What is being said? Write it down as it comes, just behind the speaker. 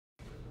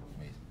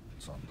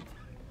So.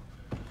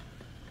 You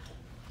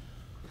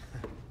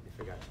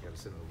forgot you got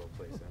to sit in a low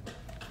place, huh?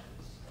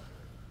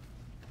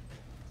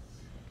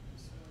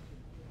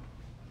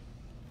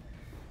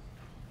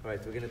 All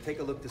right, we're going to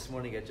take a look this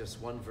morning at just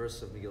one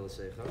verse of Midrash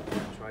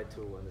Eicha, try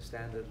to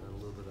understand it, and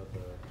a little bit of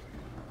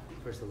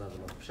first a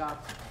level of Pshat,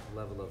 a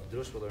level of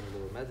Drush, we'll learn a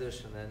little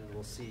Midrash, and then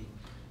we'll see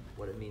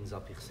what it means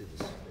up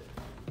Chassidus.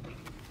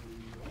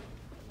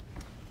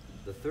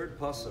 The third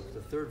pasuk, the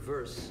third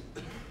verse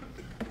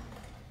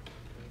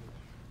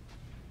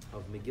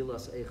of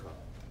Midrash Eicha.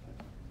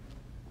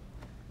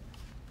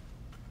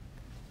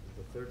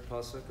 The third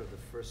pasuk of the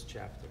first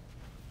chapter.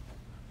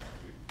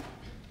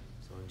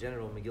 So in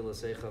general, Midrash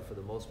Eicha for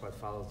the most part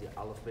follows the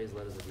Aleph Beis,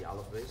 letters of the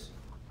Aleph Beis.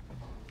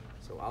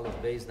 So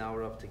Aleph Beis, now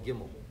we're up to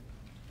Gimel.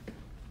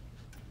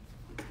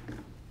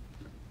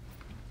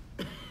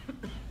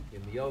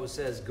 Yirmiyahu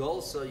says,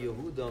 Golsa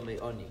Yehuda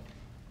me'oni.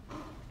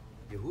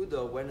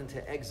 Yehuda went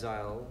into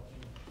exile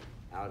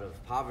out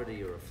of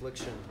poverty or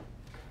affliction.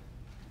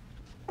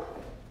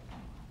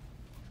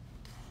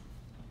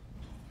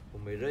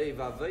 Umirei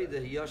v'aveda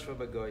hiyashva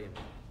b'goyim.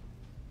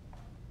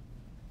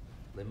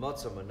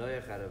 Lemotza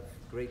manoyach, out of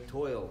great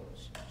toil,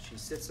 she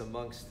sits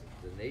amongst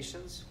the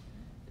nations,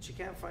 and she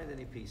can't find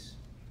any peace.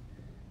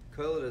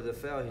 Kol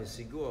redefel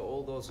hisigua,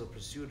 all those who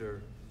pursued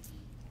her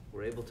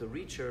were able to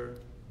reach her,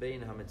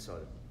 bein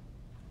hamitzarim.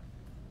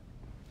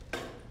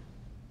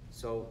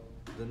 So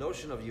the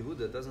notion of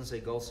Yehuda doesn't say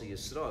Golsa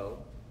Yisrael,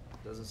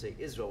 doesn't say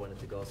Israel went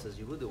into Golus, it says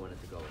Yehuda went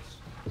into Golus.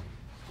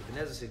 Ibn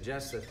Ezra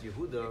suggests that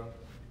Yehuda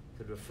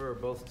could refer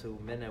both to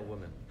men and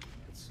women.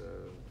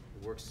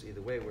 It works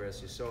either way, whereas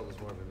Yisrael is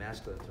more of a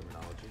masculine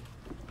terminology.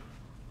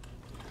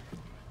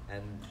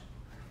 And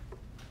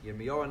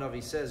Yirmiyahu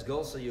Navi says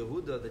Golsa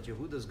Yehuda, that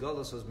Yehuda's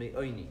Golus was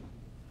Me'oini.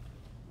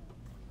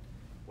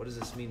 What does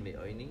this mean,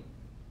 Me'oini?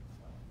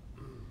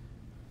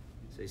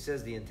 So he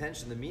says the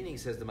intention, the meaning,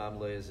 says the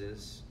Mamloyas,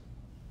 is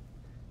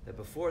that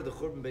before the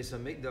Churban Beis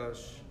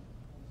HaMikdash,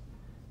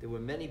 there were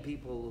many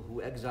people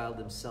who exiled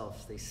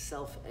themselves. They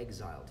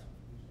self-exiled.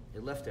 They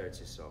left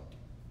Eretz Yisrael.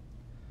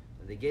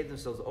 And they gave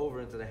themselves over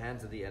into the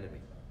hands of the enemy.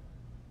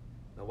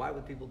 Now, why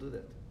would people do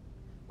that?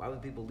 Why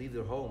would people leave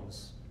their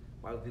homes?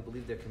 Why would people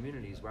leave their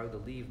communities? Why would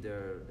they leave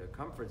their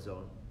comfort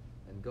zone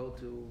and go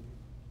to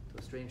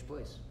a strange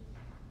place?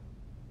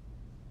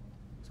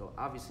 So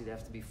obviously they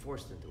have to be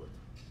forced into it.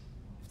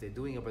 If they're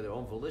doing it by their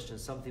own volition,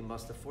 something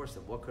must have forced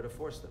them. What could have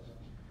forced them?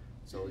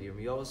 So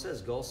Yirmiyahu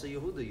says, Golsa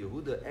Yehuda.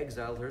 Yehuda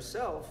exiled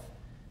herself,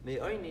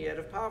 me'oini, out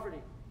of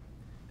poverty.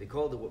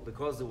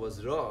 Because there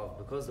was rav,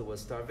 because there was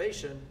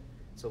starvation,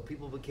 so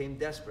people became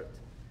desperate.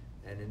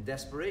 And in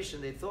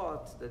desperation, they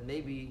thought that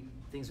maybe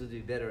things would be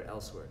better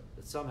elsewhere,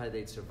 that somehow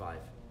they'd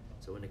survive.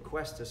 So in a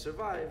quest to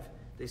survive,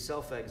 they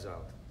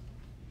self-exiled.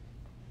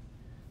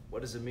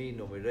 What does it mean,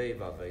 Nomirei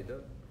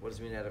v'aveda? What does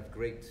it mean out of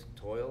great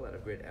toil, out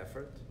of great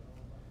effort?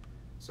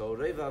 So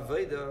Reva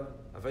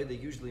Aveda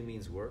usually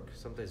means work.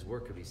 Sometimes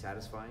work could be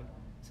satisfying.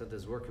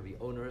 Sometimes work could be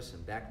onerous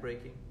and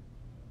backbreaking.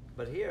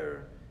 But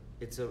here,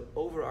 it's an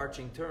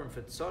overarching term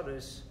for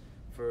tzaris,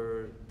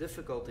 for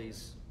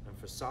difficulties and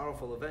for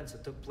sorrowful events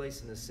that took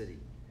place in the city.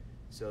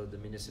 So the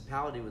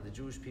municipality where the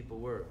Jewish people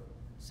were,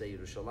 say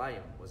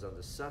Yerushalayim, was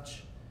under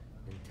such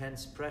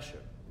intense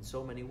pressure in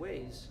so many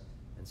ways,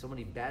 and so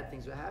many bad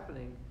things were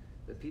happening,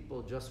 that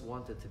people just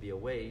wanted to be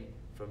away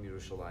from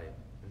Yerushalayim,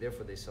 and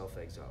therefore they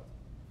self-exiled.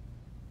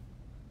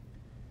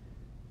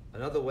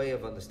 Another way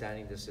of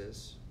understanding this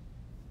is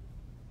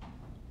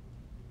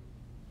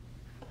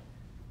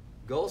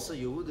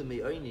Golsa Yehuda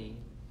Me'oini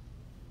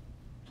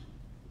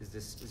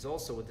is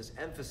also with this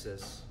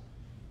emphasis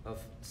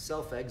of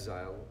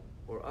self-exile,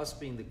 or us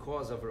being the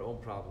cause of our own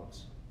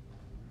problems.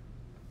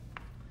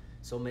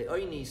 So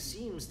Me'oini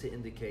seems to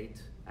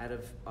indicate out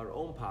of our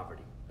own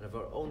poverty, out of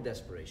our own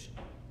desperation.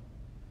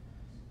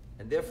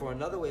 And therefore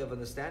another way of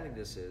understanding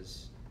this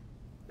is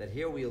that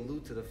here we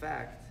allude to the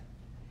fact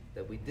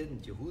that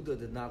Yehuda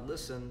did not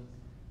listen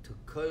to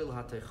Koil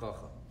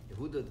HaTeichacha.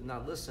 Yehuda did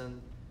not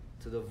listen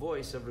to the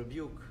voice of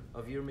rebuke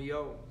of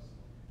Yirmiyahu,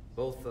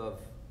 both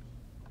of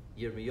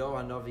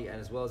Yirmiyahu HaNavi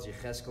and as well as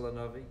Yecheskel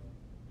HaNavi.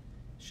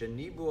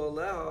 Shenibu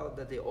Aleha,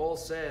 that they all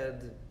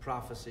said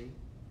prophecy,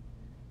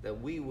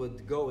 that we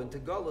would go into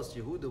Galus,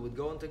 Yehuda would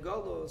go into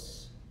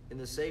Galus in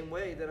the same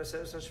way that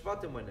Aseres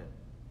HaShvatim went in.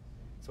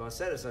 So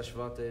Aseres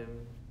HaShvatim,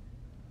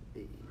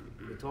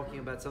 we're talking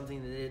about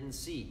something that they didn't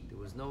see. There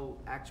was no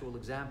actual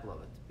example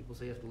of it. People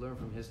say you have to learn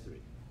from history.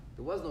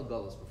 There was no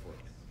Gullus before.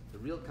 The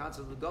real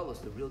concept of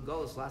the real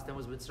Gullus last time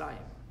was Mitzrayim.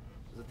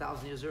 It was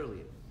 1,000 years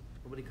earlier.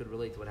 Nobody could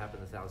relate to what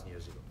happened 1,000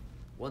 years ago.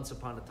 Once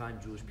upon a time,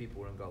 Jewish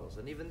people were in Gullus.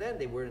 And even then,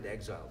 they were in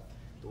exile.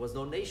 There was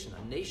no nation.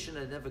 A nation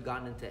had never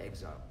gone into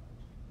exile.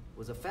 It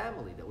was a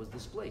family that was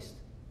displaced.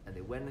 And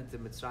they went into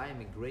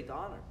Mitzrayim in great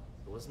honor.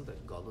 It wasn't a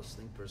Gullus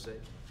thing per se.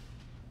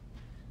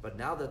 But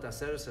now that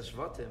Aseres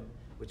HaShvatim,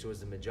 which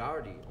was the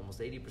majority, almost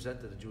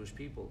 80% of the Jewish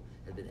people,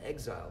 had been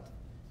exiled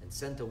and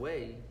sent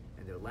away,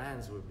 and their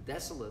lands were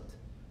desolate.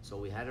 So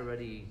we had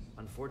already,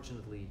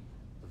 unfortunately,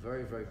 a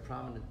very, very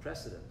prominent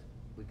precedent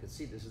we could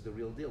see this is the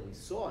real deal. We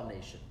saw a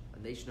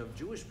nation of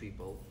Jewish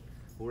people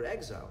who were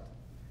exiled.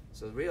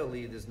 So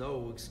really, there's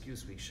no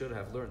excuse. We should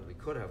have learned. We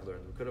could have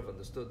learned. We could have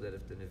understood that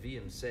if the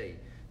Nevi'im say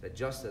that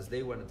just as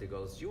they went into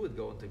Golus, you would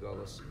go into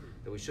Golus,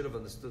 that we should have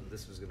understood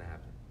this was going to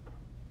happen.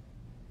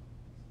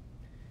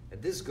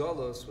 And this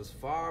Golus was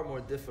far more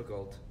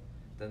difficult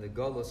than the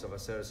Golus of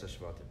Aseres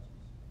HaShvatim.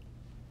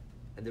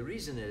 And the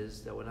reason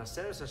is that when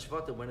Aseres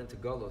HaShvatim went into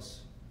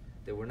Golus,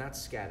 they were not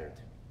scattered.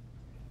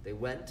 They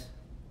went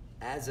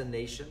as a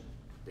nation.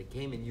 They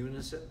came in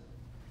unison.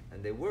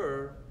 And they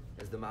were,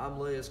 as the Ma'am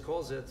Loyas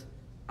calls it,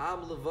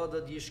 Am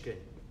Levadad Yishken.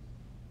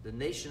 The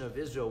nation of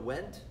Israel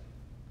went,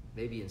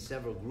 maybe in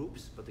several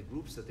groups, but the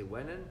groups that they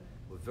went in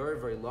were very,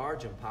 very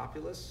large and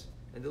populous,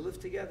 and they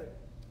lived together.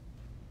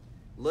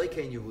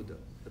 Loikein Yehuda.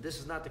 But this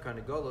is not the kind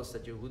of Golus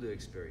that Yehuda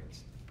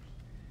experienced.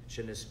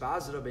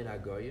 Shenispazra ben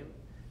Agoyim,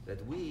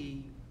 that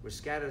we were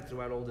scattered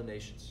throughout all the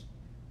nations.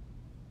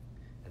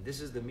 And this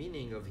is the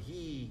meaning of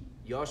He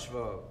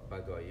Yoshva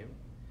Bagoyim.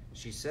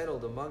 She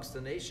settled amongst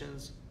the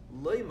nations,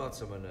 Loi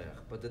Matzah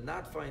Manoach, but did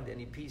not find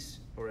any peace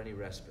or any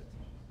respite.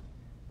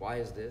 Why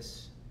is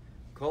this?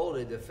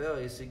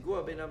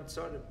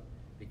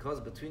 Because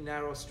between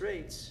narrow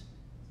straits,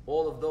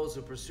 all of those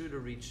who pursued her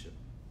reached her.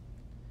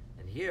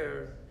 And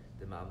here,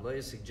 the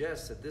Ma'amlaya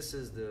suggests that this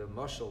is the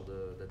mashal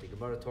that the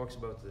Gemara talks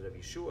about, the Rabbi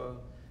Yeshua,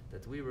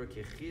 that we were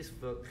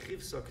kechivsa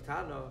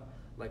ktana,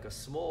 like a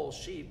small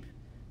sheep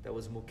that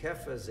was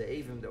mukefa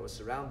ze'evim, that was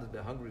surrounded by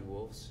hungry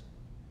wolves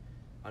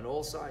on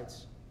all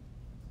sides.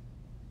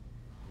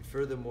 And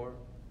furthermore,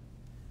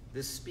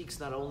 this speaks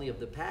not only of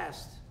the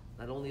past,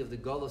 not only of the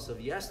Golus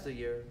of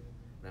yesteryear,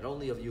 not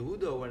only of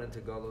Yehuda who went into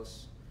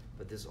Golus,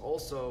 but this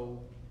also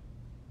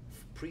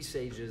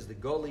presages the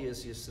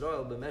Golias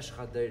Yisrael b'meshech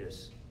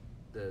hadeiros,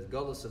 the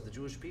Golus of the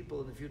Jewish people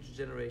in the future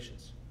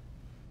generations.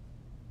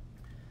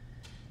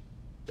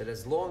 That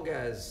as long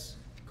as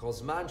as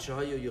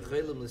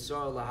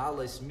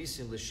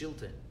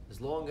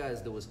long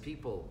as there was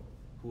people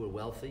who were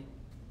wealthy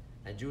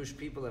and Jewish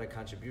people had a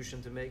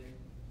contribution to make,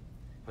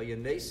 so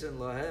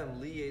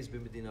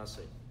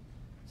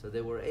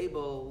they were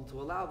able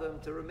to allow them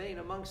to remain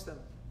amongst them.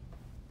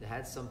 They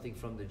had something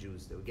from the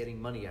Jews. They were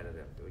getting money out of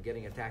them. They were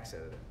getting a tax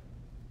out of them.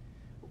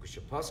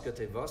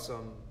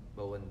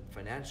 But when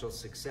financial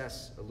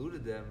success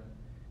eluded them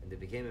and they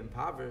became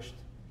impoverished,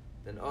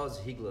 then Oz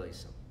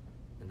Higlaisam.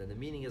 And then the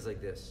meaning is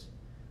like this.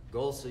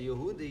 Golsa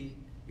Yehudi,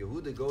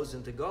 Yehuda goes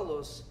into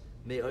Golos,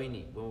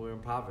 Me'oini, when we're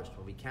impoverished,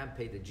 when we can't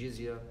pay the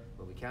jizya,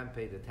 when we can't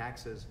pay the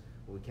taxes,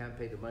 when we can't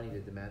pay the money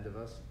they demand of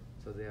us,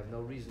 so they have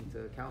no reason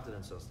to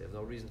countenance us, they have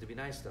no reason to be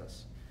nice to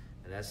us.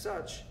 And as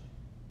such,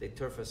 they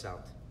turf us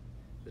out.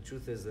 The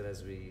truth is that,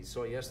 as we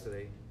saw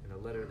yesterday, in a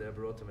letter that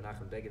Rebbe wrote to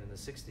Menachem Begin in the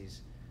 60s,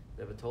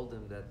 the Rebbe told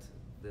him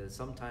that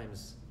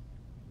sometimes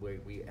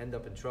we end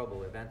up in trouble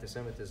with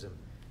anti-Semitism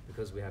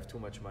because we have too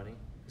much money,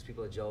 because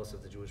people are jealous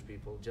of the Jewish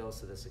people,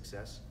 jealous of their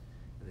success,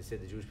 and they say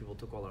the Jewish people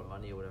took all our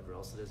money or whatever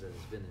else it is, that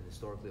has been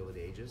historically over the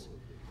ages.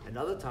 And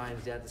other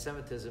times, the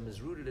anti-Semitism is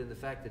rooted in the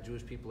fact that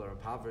Jewish people are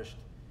impoverished,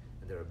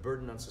 and they're a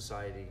burden on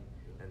society,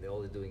 and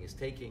all they're doing is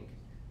taking.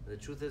 And the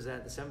truth is that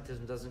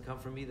anti-Semitism doesn't come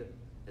from either.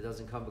 It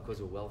doesn't come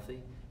because we're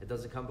wealthy. It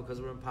doesn't come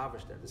because we're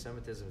impoverished.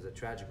 Anti-Semitism is a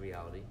tragic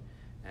reality.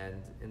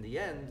 And in the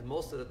end,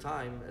 most of the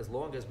time, as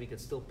long as we could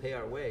still pay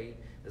our way,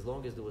 as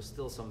long as there was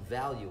still some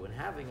value in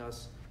having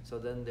us, so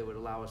then they would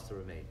allow us to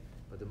remain.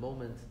 But the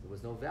moment there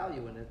was no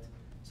value in it,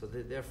 so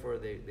therefore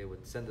they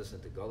would send us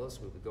into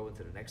Golos. We would go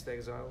into the next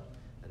exile.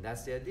 And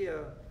that's the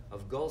idea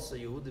of Golsa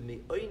Yehuda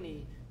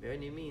Me'oini.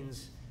 Me'oini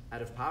means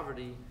out of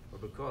poverty, or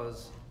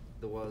because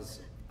there was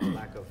a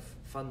lack of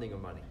funding or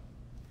money.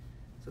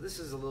 So this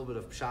is a little bit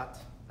of pshat,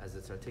 as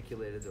it's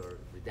articulated or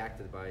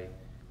redacted by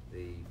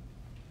the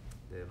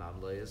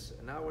Mamlayas.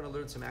 And now I want to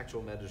learn some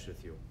actual medrash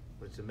with you,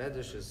 which the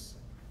medrash is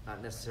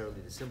not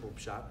necessarily the simple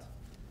pshat,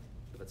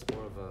 but it's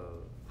more of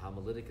a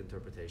homiletic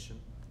interpretation.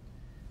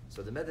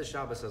 So the Medrash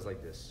Shabbos says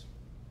like this: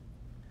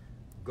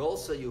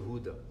 Golsa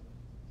Yehuda.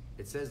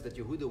 It says that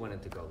Yehuda went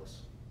into Golus.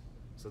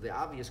 So the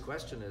obvious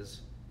question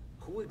is,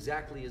 who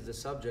exactly is the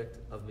subject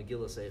of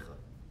Megillas Eicha?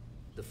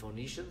 The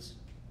Phoenicians,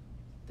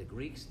 the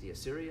Greeks, the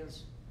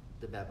Assyrians,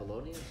 the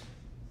Babylonians,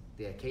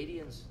 the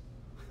Akkadians?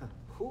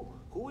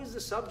 Who is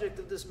the subject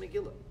of this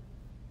Megillah?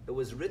 It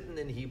was written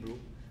in Hebrew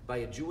by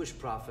a Jewish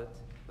prophet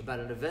about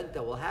an event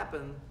that will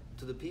happen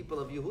to the people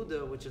of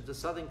Yehuda, which is the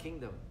southern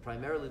kingdom,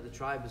 primarily the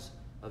tribes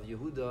of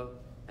Yehuda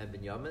and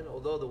Binyamin,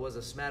 although there was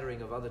a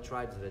smattering of other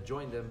tribes that had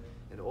joined them,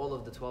 and all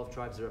of the 12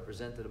 tribes are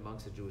represented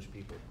amongst the Jewish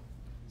people.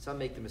 Some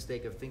make the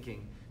mistake of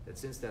thinking that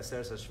since the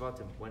Aseres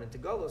HaShvatim went into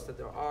Golos, that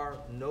there are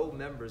no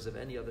members of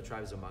any other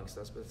tribes amongst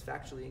us, but it's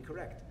factually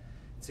incorrect.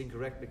 It's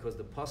incorrect because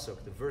the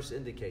pasuk, the verse,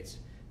 indicates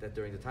that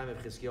during the time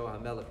of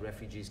Chizkiyahu HaMelech,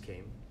 refugees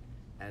came,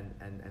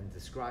 and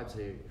describes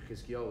how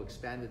Chizkiyahu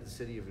expanded the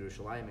city of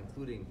Yerushalayim,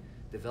 including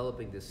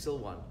developing the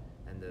Silwan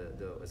and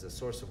as a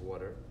source of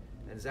water.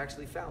 And it's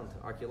actually found,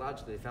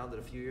 archaeologically, they found it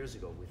a few years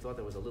ago. We thought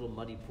there was a little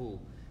muddy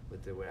pool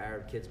where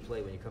Arab kids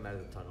play when you come out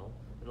of the tunnel.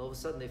 And all of a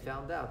sudden they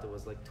found out there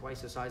was like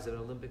twice the size of an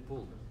Olympic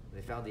pool.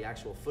 They found the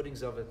actual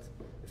footings of it.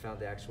 They found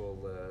the actual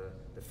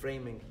the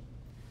framing.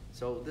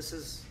 So this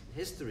is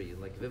history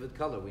in like vivid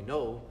color. We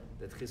know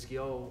that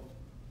Chizkiyahu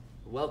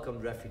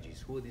welcomed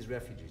refugees. Who are these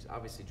refugees?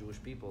 Obviously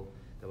Jewish people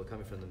that were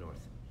coming from the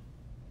north.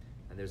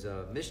 And there's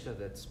a Mishnah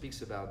that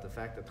speaks about the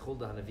fact that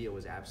Huldah Hanaviah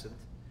was absent.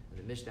 And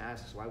the Mishnah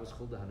asks, why was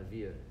Huldah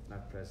Hanaviah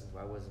not present?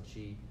 Why wasn't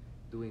she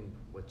doing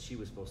what she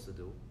was supposed to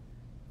do?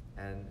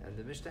 And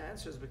the Mishnah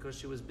answers, because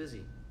she was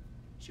busy.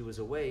 She was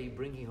away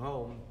bringing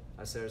home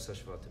Aseret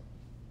HaShvatim.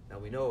 Now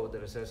we know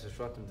that Aseret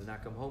HaShvatim did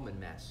not come home in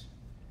mass.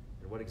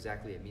 And what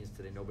exactly it means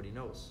today, nobody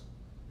knows.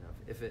 You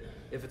know,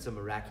 if it's a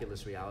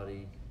miraculous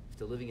reality, if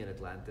they're living in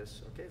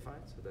Atlantis, okay, fine,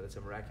 so that it's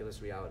a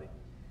miraculous reality.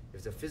 If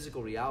it's a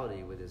physical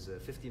reality where there's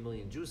 50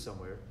 million Jews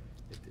somewhere,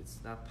 it's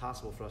not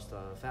possible for us to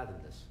fathom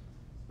this.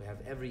 We have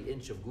every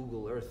inch of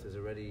Google Earth is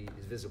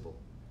visible.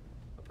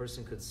 A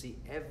person could see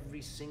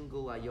every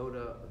single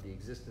iota of the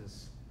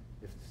existence.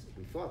 If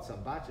we thought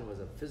Sambachan was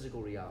a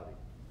physical reality,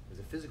 as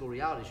a physical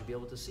reality, you should be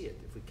able to see it.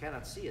 If we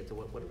cannot see it,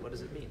 what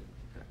does it mean?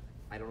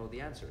 I don't know what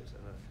the answer is.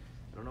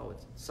 I don't know.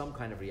 It's some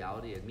kind of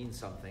reality. It means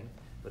something,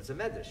 but it's a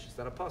medrash. It's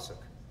not a pasuk.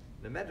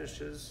 The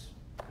medrashes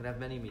can have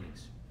many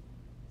meanings.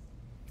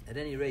 At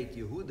any rate,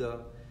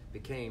 Yehuda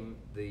became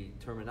the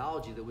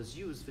terminology that was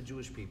used for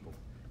Jewish people.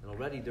 And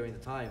already during the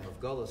time of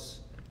Golus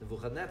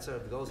Nebuchadnezzar,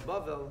 the Golus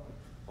Bavel,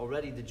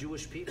 already the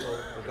Jewish people,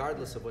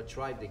 regardless of what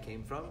tribe they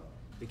came from,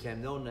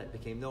 became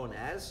known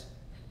as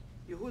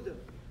Yehuda.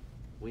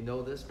 We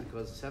know this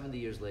because 70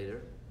 years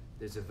later,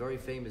 there's a very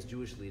famous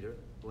Jewish leader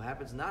who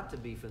happens not to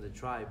be from the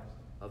tribe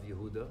of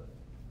Yehuda,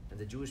 and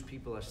the Jewish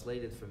people are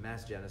slated for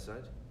mass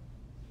genocide.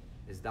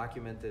 It's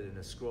documented in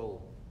a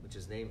scroll which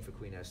is named for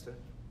Queen Esther.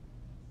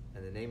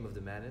 And the name of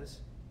the man is?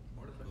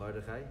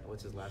 Mordechai.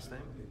 What's his last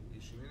name?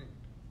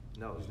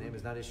 No, his name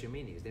is not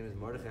Ishumini. His name is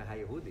Mordechai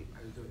HaYehudi.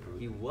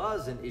 He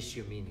was an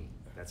Ishumini.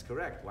 That's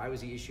correct. Why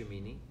was he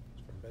Ishumini?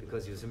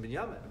 Because he was in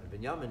Binyamin. And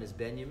Binyamin is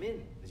Ben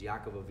Yamin, as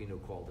Yaakov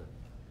Avinu called him.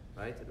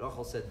 Right?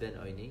 Rachel said Ben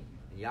Oini,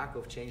 and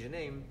Yaakov changed the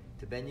name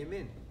to Ben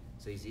Yamin.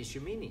 So he's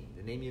Ishumini.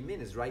 The name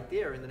Yamin is right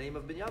there in the name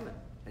of Binyamin.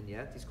 And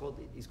yet he's called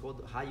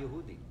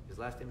HaYehudi. His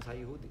last name is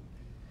HaYehudi.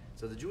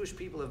 So the Jewish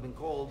people have been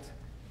called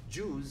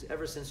Jews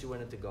ever since you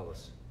went into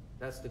Golus.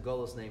 That's the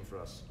Golus name for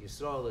us.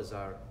 Yisrael is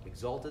our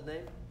exalted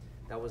name.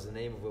 That was the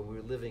name of when we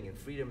were living in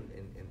freedom,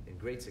 in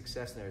great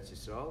success in Eretz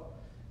Yisrael.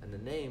 And the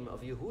name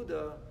of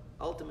Yehuda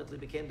ultimately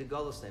became the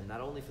Golus name,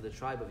 not only for the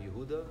tribe of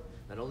Yehuda,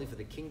 not only for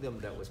the kingdom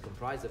that was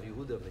comprised of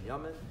Yehuda and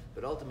Binyamin,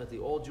 but ultimately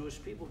all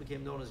Jewish people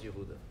became known as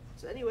Yehuda.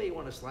 So any way you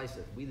want to slice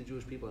it, we the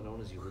Jewish people are known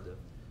as Yehuda.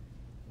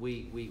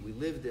 We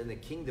lived in the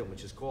kingdom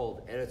which is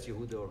called Eretz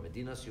Yehuda or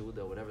Medinas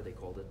Yehuda, whatever they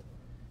called it.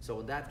 So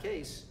in that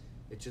case,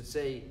 it should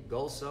say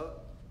Golsa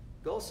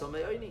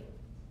Me'oini.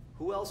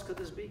 Who else could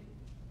this be?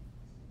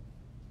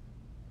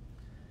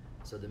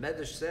 So the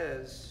Midrash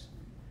says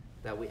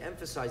that we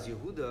emphasize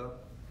Yehuda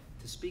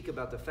to speak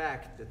about the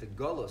fact that the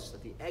Golus,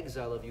 that the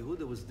exile of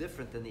Yehuda was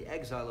different than the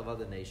exile of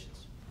other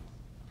nations.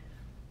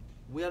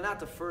 We are not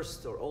the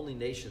first or only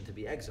nation to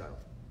be exiled.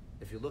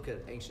 If you look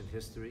at ancient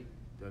history,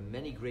 there are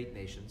many great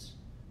nations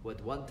who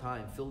at one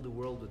time filled the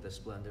world with their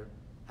splendor,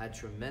 had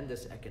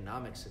tremendous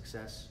economic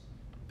success,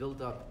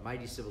 built up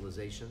mighty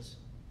civilizations,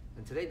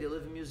 and today they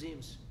live in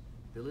museums,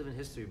 they live in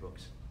history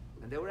books,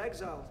 and they were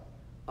exiled.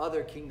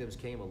 Other kingdoms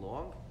came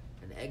along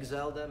and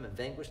exiled them and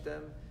vanquished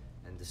them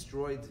and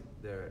destroyed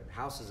their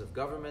houses of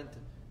government,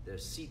 their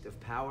seat of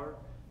power,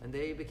 and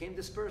they became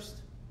dispersed.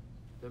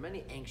 There are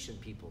many ancient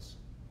peoples.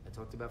 I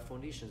talked about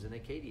Phoenicians and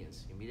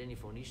Akkadians. You meet any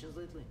Phoenicians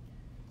lately?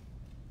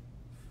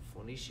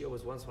 Phoenicia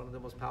was once one of the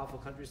most powerful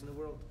countries in the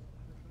world.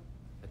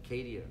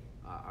 Acadia,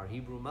 our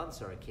Hebrew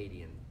months are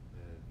Akkadian,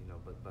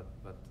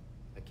 but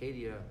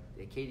Acadia,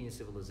 the Akkadian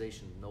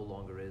civilization no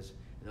longer is.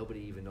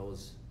 Nobody even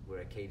knows where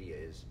Acadia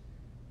is.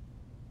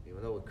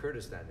 You know what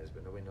Kurdistan is,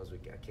 but nobody knows where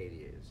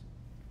Acadia is.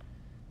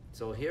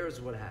 So here's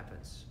what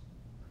happens.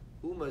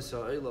 Uma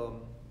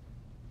sa'ilam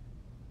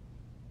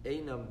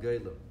einam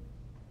geilim.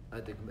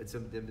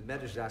 The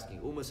Midrash is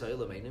asking, Uma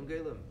sa'ilam einam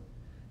geilim.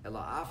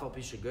 Ela afal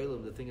pisha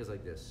geilim, the thing is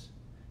like this.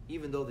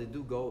 Even though they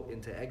do go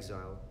into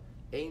exile,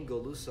 ein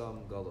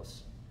golusam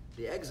golus.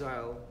 The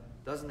exile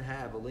doesn't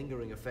have a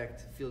lingering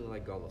effect feeling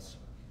like golus.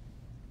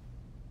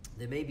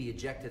 They may be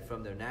ejected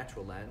from their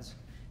natural lands,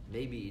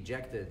 may be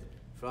ejected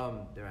from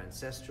their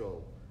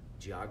ancestral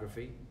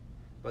geography,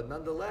 but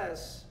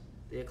nonetheless,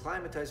 they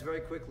acclimatize very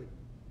quickly.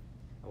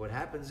 And what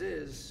happens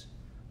is,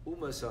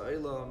 Uma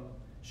sa'ilam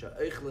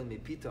sha'eichlin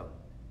mipitam,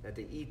 that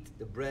they eat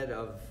the bread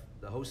of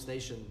the host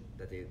nation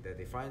that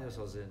they find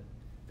themselves in.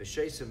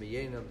 V'sheisam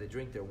miyenam, they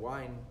drink their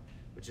wine,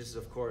 which is,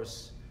 of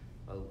course,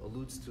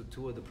 alludes to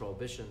two of the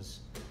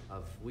prohibitions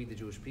of we, the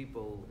Jewish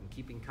people, in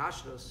keeping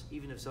kashrus.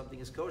 Even if something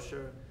is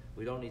kosher,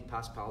 we don't eat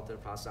pas palter,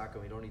 pas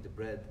akam, we don't eat the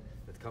bread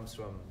that comes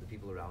from the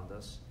people around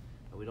us.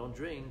 And we don't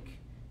drink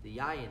the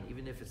yayin,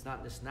 even if it's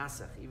not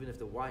nisnasach, even if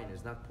the wine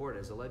is not poured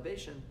as a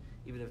libation,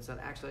 even if it's not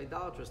actually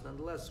idolatrous,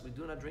 nonetheless, we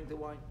do not drink the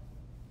wine.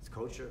 It's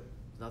kosher,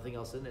 there's nothing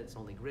else in it, it's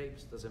only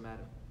grapes, doesn't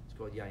matter. It's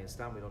called yayin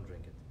stam, we don't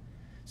drink it.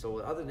 So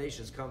when other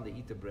nations come, they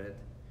eat the bread,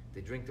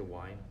 they drink the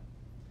wine,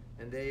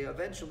 and they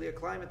eventually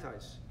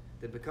acclimatize.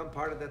 They become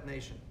part of that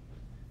nation.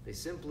 They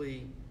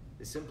simply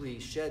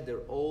shed their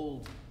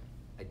old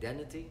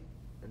identity,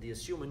 and they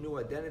assume a new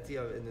identity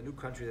in the new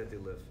country that they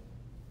live.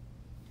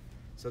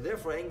 So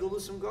therefore, ein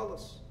galusum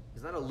galus.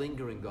 It's not a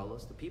lingering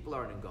galus. The people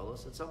aren't in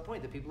galus. At some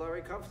point, the people are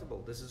very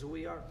comfortable. This is who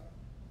we are.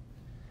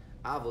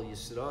 Aval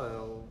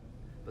Yisrael,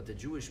 but the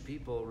Jewish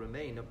people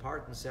remain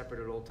apart and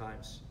separate at all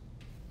times.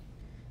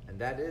 And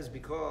that is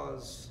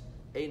because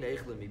ein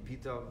eichlem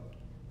mipitam,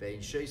 ve'ein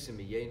sheisim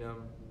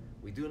miyenam.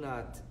 We do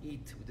not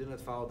eat, we do not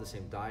follow the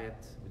same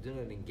diet, we do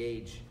not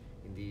engage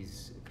in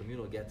these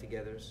communal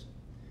get-togethers.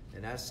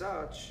 And as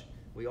such,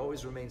 we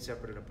always remain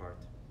separate and apart.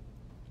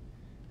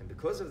 And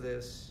because of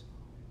this,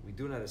 we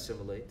do not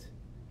assimilate,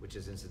 which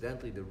is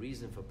incidentally the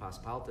reason for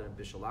Paspalta and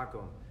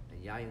Bishalakom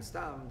and Yayin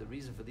Stam. The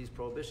reason for these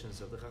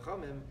prohibitions of the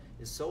Chachamim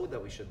is so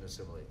that we shouldn't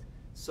assimilate,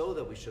 so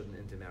that we shouldn't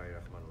intermarry,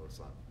 Rahman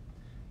al-Islam.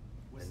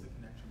 What's the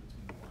connection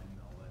between the wine and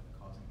the olet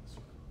causing this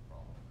sort of a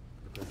problem?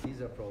 Because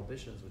these are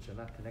prohibitions which are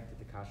not connected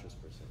to kashrus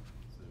per se.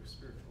 So they're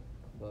spiritual.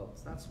 Well,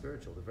 it's not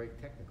spiritual, they're very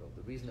technical.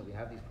 The reason that we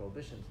have these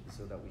prohibitions is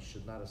so that we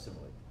should not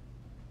assimilate.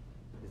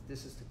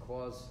 This is to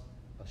cause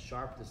a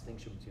sharp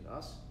distinction between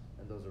us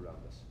and those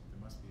around us. There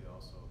must be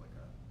also like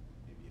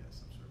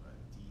some sort of a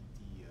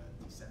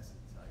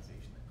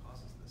desensitization that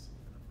causes this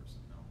in a person,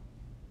 no?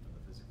 From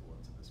the physical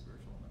into the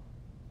spiritual, no?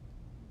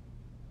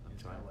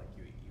 It's kind of like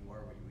you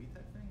are what you eat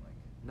type thing? Like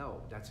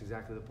No, that's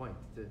exactly the point.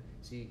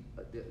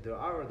 There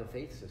are other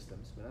faith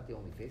systems. We're not the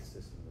only faith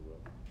system in the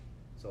world.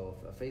 So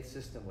if a faith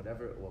system,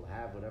 whatever it will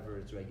have, whatever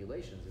its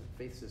regulations, if a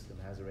faith system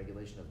has a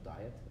regulation of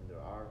diet, and there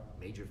are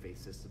major faith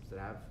systems that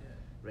have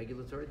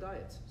regulatory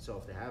diets. So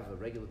if they have a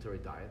regulatory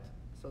diet,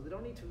 so they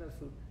don't need to have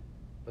food,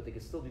 but they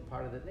can still be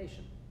part of that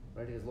nation,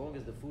 right? As long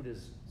as the food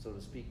is, so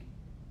to speak,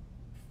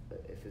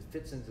 if it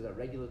fits into that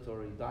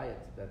regulatory diet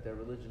that their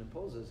religion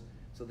imposes,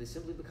 so they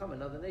simply become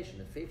another nation.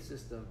 The faith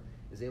system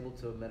is able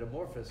to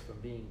metamorphose from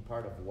being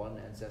part of one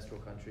ancestral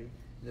country,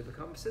 and they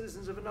become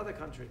citizens of another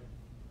country.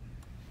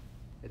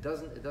 It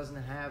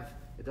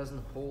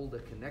doesn't hold a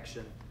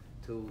connection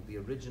to the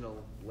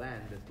original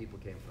land that people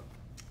came from.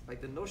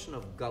 Like the notion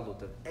of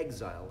galut, of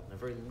exile, on a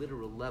very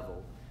literal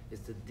level, is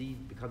to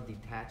become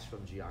detached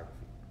from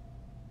geography.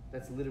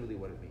 That's literally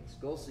what it means.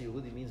 Golsa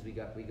Yehudi means we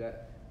got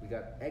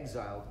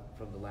exiled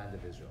from the land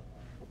of Israel.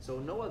 So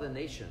no other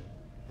nation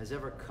has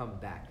ever come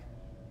back.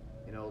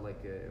 You know,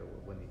 like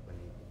when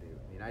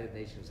the United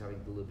Nations was having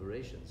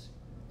deliberations.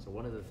 So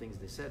one of the things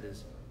they said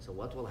is, so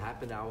what will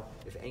happen now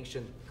if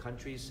ancient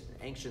countries,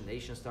 ancient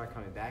nations start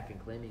coming back and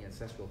claiming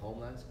ancestral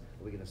homelands?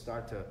 Are we going to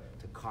start to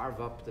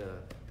carve up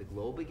the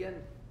globe again?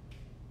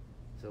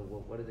 So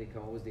what did they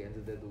come? What was the end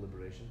of their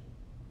deliberation?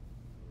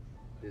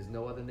 There's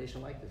no other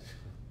nation like this.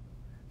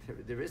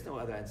 There is no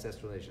other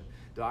ancestral nation.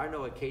 There are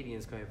no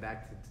Akkadians coming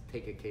back to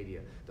take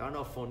Acadia. There are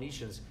no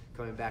Phoenicians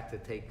coming back to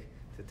take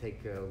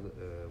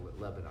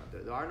Lebanon.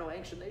 There are no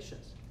ancient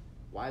nations.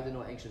 Why are there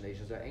no ancient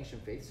nations? There are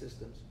ancient faith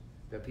systems.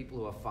 There are people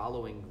who are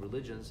following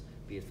religions,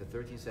 be it for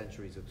 13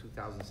 centuries or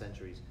 2,000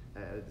 centuries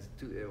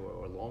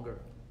or longer,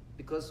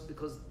 because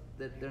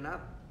they're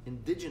not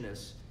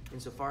indigenous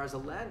insofar as the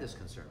land is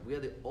concerned. We are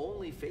the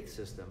only faith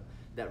system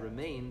that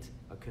remained,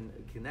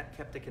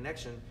 kept a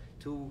connection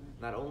to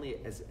not only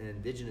as an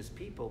indigenous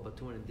people, but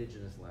to an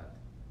indigenous land.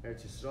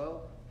 Eretz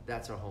Yisrael,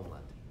 that's our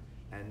homeland.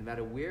 And no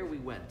matter where we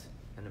went,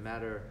 and no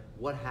matter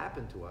what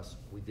happened to us,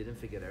 we didn't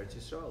forget Eretz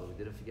Yisrael, we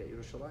didn't forget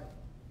Yerushalayim.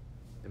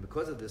 And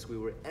because of this, we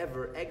were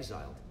ever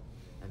exiled.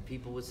 And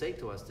people would say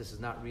to us, this is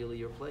not really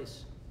your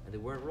place. And they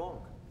weren't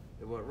wrong.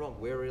 They weren't wrong.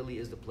 Where really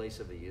is the place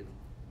of a Yid?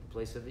 The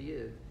place of a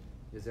Yid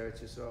is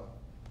Eretz Yisrael.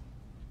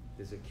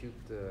 There's a cute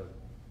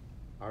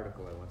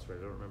article I once read,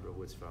 I don't remember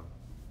who it's from.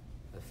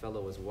 A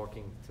fellow was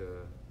walking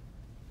to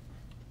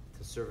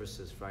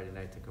services Friday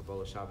night to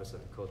Kabbalah Shabbos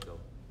at the Kotel.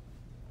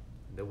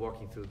 And they're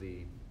walking through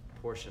the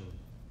portion,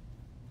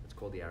 it's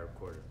called the Arab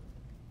Quarter.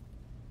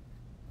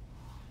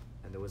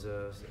 And there was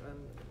an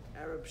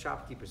Arab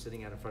shopkeeper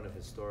sitting out in front of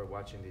his store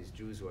watching these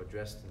Jews who are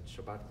dressed in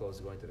Shabbat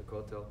clothes going to the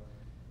Kotel.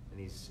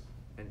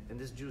 And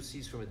this Jew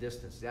sees from a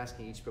distance. He's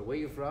asking each person, where are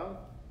you from?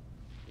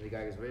 And the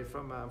guy goes, where are you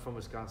from? I'm from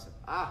Wisconsin.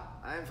 Ah,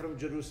 I'm from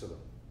Jerusalem.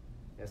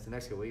 He asks the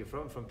next guy, where are you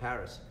from? From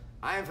Paris.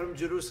 I am from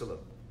Jerusalem.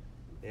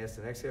 He asks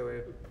the next guy,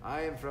 where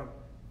I am from.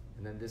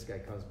 And then this guy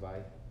comes by.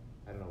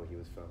 I don't know where he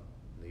was from,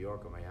 New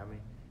York or Miami.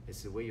 He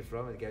said, where are you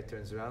from? And the guy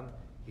turns around.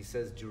 He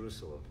says,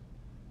 Jerusalem.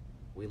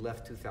 We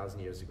left 2,000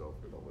 years ago,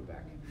 but we're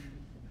back.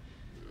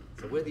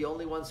 So we're the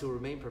only ones who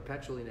remain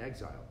perpetually in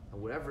exile.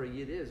 And whatever a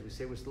Yid is, we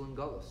say we're still in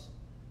Gullus.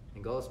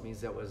 And Gullus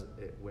means that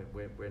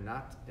we're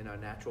not in our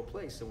natural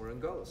place, and we're in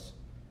Gullus.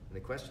 And the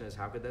question is,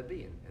 how could that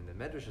be? And the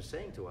Midrash is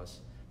saying to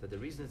us that the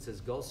reason it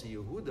says Golsa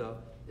Yehuda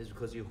is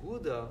because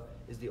Yehuda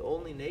is the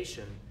only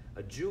nation,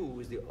 a Jew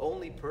is the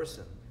only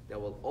person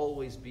that will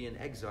always be in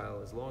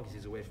exile as long as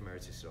he's away from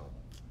Eretz Yisrael.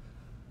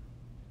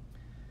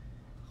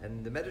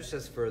 And the Midrash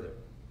says further.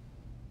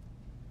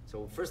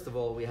 So first of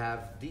all, we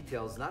have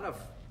details not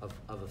of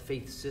a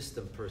faith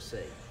system per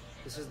se.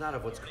 This is not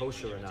of what's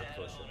kosher or not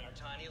kosher.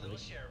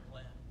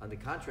 On the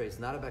contrary, it's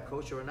not about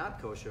kosher or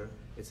not kosher.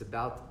 It's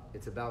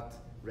about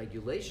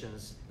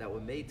regulations that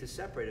were made to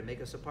separate and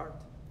make us apart.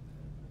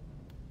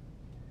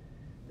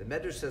 The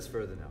Midrash says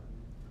further now,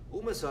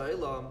 Umas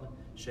ha'olam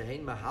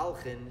shehein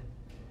mahalchin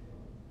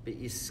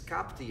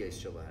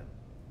be'iskaptiyos shelahem.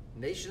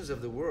 Nations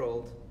of the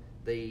world,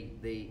 they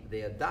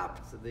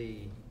adopt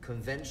the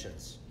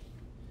conventions.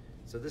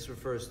 So this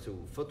refers to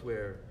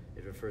footwear,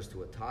 it refers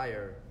to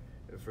attire,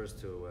 it refers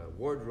to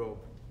wardrobe.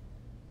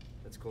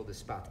 That's called the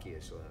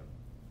ispatkiya shelahem.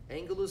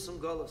 Engelusum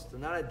galus, they're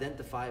not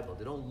identifiable,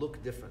 they don't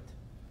look different.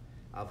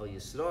 Aval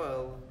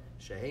Yisrael,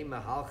 sheheim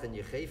mahalchin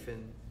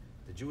yechefin,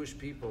 the Jewish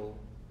people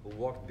who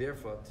walked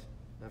barefoot.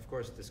 Now, of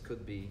course, this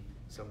could be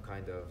some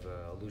kind of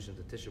allusion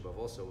to Tisha B'av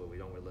also, where we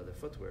don't wear leather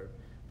footwear.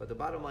 But the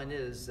bottom line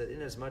is that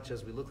in as much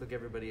as we look like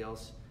everybody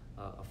else,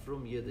 a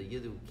frum yid, a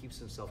yid who keeps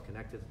himself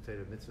connected to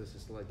Torah mitzvahs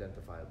is still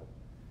identifiable.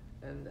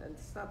 And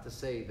it's not to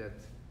say that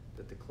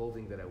the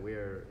clothing that I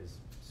wear is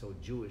so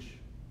Jewish.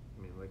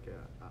 I mean, like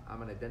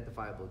I'm an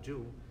identifiable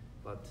Jew,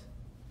 but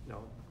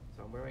so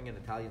I'm wearing an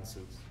Italian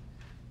suit.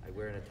 I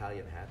wear an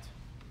Italian hat.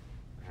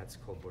 My hat's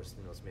called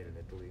Borstino. It's made in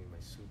Italy. My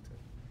suit,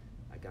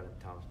 I got in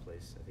Tom's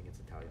Place. I think it's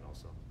Italian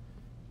also.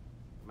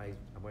 I'm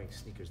wearing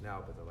sneakers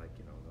now, but they're like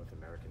North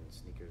American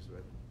sneakers,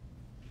 right?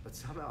 But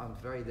somehow I'm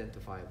very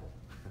identifiable.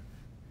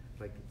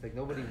 It's like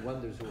nobody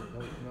wonders who.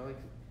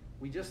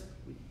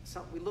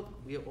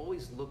 We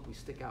always look. We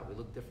stick out. We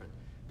look different.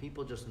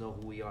 People just know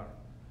who we are,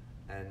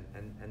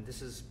 and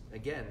this is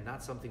again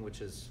not something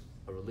which is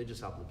a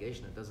religious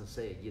obligation. It doesn't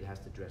say a yid has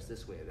to dress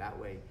this way or that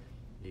way.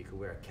 You could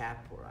wear a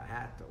cap or a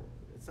hat.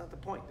 It's not the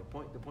point.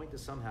 The point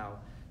is somehow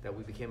that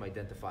we became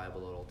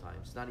identifiable at all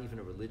times. It's not even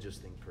a religious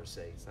thing per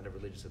se. It's not a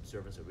religious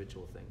observance, a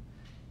ritual thing.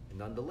 And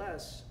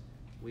nonetheless,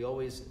 we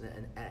always,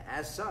 and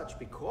as such,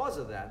 because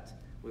of that,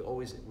 we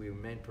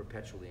remain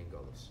perpetually in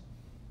Golus.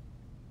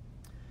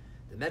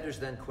 The Midrash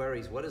then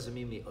queries, what does it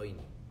mean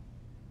mi'oini?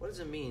 What does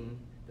it mean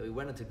that we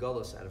went into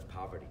Golus out of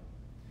poverty?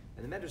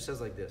 And the Midrash says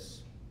like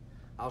this,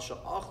 Al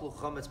sha'achlu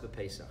chametz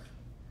b'Pesach,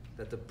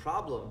 that the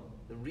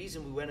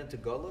reason we went into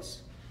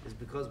Golus is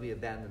because we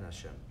abandoned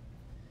Hashem.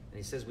 And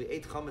he says we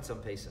ate chametz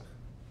on Pesach.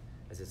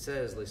 As it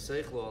says,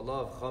 Le'seichlo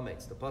alav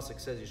chametz. The pasuk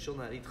says you shall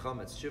not eat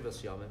chametz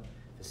shivas yamim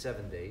for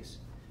 7 days.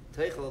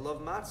 Teichel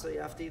alav matzah,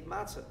 you have to eat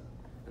matzah.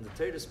 And the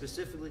Torah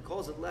specifically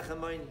calls it lechem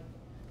oini.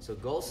 So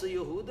Golsa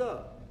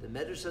Yehuda, the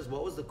Midrash says,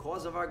 what was the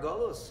cause of our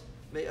Golus?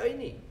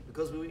 Me'oini,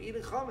 because we were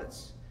eating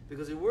chametz,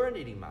 because we weren't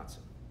eating matzah.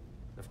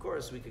 Of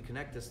course, we could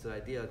connect this to the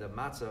idea that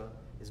matzah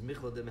is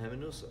michla de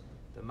mehemenusa.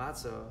 The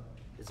matzah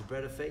is the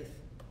bread of faith.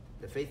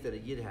 The faith that a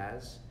yid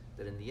has,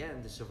 that in the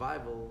end, the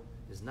survival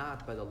is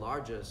not by the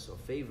largesse or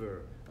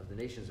favor of the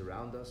nations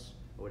around us,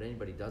 or what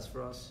anybody does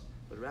for us,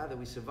 but rather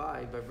we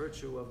survive by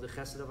virtue of the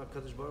chesed of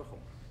HaKadosh Baruch Hu,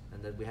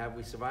 and that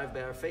we survive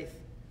by our faith.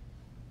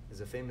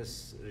 There's a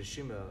famous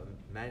Rishima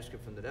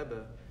manuscript from the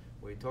Rebbe,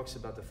 where he talks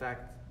about the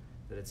fact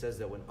that it says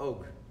that when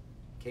Og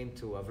came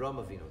to Avram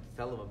Avinu to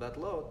tell him about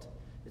Lot,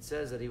 it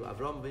says that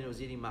Avram Avinu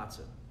was eating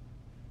matzah.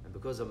 And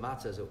because of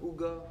matzah is a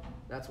uga,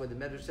 that's why the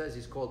Midrash says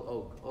he's called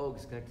Og. Og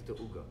is connected to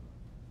uga.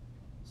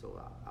 So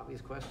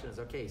obvious question is,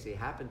 okay, so he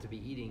happened to be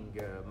eating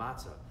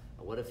matzah.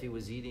 What if he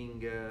was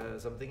eating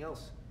something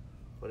else?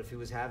 What if he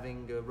was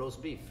having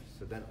roast beef?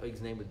 So then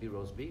Og's name would be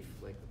roast beef?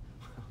 Like,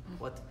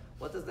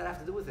 what does that have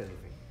to do with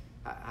anything?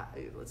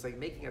 It's like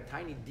making a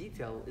tiny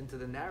detail into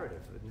the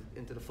narrative,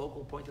 into the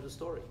focal point of the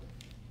story.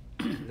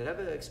 The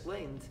Rebbe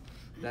explained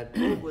that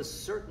Og was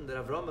certain that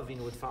Avraham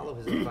Avinu would follow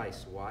his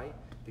advice. Why?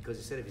 Because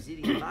he said if he's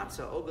eating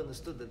matzah, Og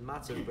understood that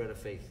matzah is bread of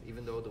faith,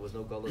 even though there was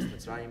no Golus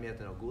Mitzrayim yet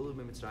and no Gulu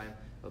Mitzrayim,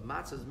 but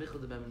matzah is michel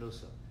de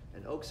memenusa.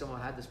 And Og somehow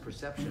had this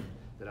perception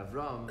that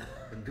Avram,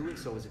 in doing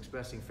so, was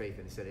expressing faith.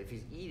 And he said, if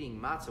he's eating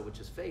matzah, which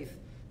is faith,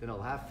 then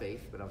he'll have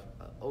faith. But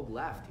Og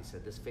laughed. He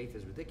said, this faith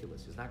is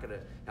ridiculous. He's not going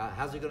to,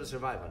 how's he going to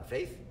survive? On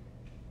faith?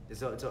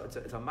 It's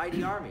a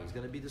mighty army. He's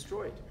going to be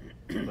destroyed.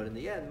 But in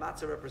the end,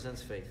 matzah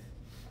represents faith.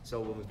 So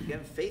when we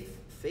began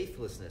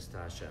faithlessness to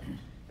Hashem, and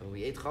when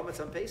we ate chametz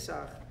on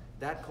Pesach,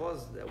 that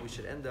caused that we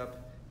should end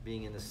up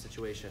being in this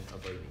situation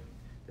of Oini.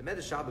 The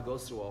Midrash Eicha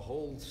goes through a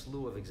whole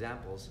slew of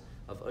examples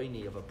of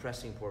Oini, of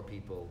oppressing poor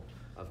people,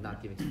 of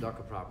not giving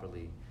tzedakah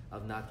properly,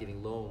 of not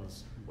giving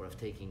loans, or of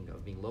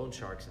being loan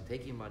sharks and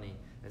taking money,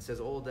 and says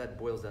all of that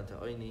boils down to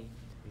Oini.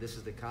 And this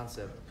is the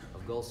concept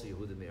of Golsa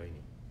Yehuda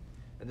Me'oini.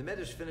 And the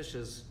Midrash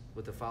finishes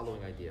with the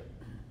following idea.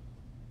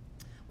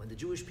 When the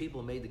Jewish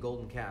people made the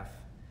golden calf,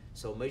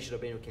 so Moshe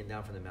Rabbeinu came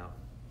down from the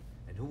mountain.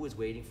 And who was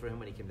waiting for him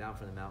when he came down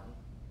from the mountain?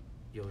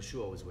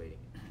 Yehoshua was waiting.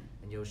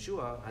 And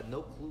Yehoshua had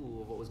no clue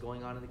of what was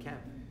going on in the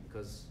camp,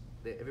 because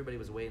everybody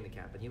was away in the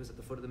camp. And he was at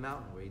the foot of the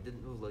mountain where he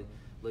didn't move.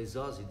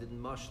 Le'zaz, he didn't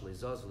mush.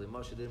 Le'zaz,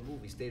 le'mush, he didn't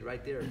move. He stayed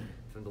right there.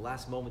 From the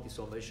last moment he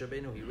saw Moshe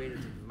Rabbeinu, he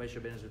waited to Moshe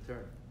Rabbeinu's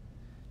return.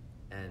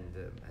 And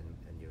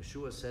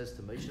Yehoshua says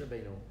to Moshe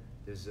Rabbeinu,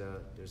 there's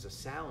a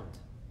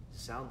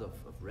sound of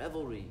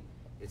revelry.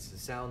 It's the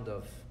sound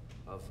of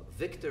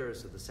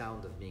victors, the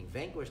sound of being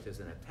vanquished. There's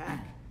an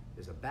attack.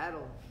 There's a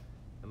battle.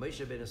 And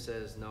Moshe Rabbeinu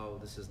says, no,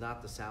 this is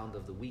not the sound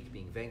of the weak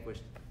being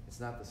vanquished. It's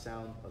not the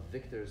sound of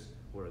victors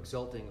were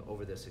exulting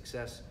over their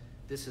success.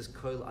 This is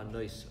Kol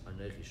Anois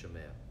Anochi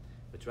Shomea,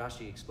 which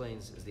Rashi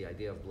explains is the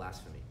idea of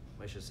blasphemy.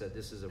 Moshe said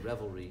this is a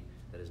revelry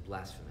that is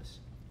blasphemous.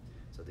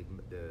 So the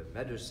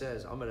Midrash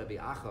says, Amar Rabbi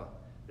Eicha.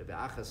 Rabbi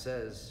Eicha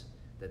says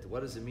that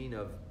what does it mean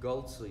of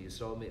Goltzu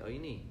Yisrael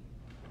Me'oini?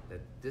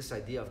 That this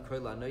idea of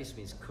Kol Anois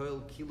means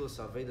Kol Kilos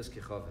Avedas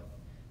Kechavim.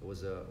 It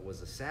was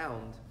a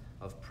sound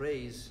of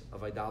praise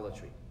of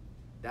idolatry.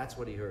 That's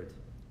what he heard.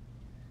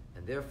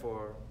 And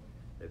therefore,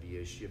 Rabbi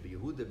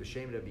Yehuda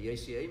b'Shem Rabbi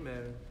Yossi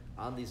Eimer,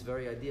 on this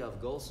very idea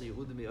of Golsa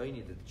Yehuda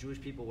Me'oini, that the Jewish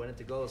people went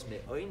into Golus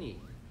Me'oini,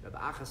 Rabbi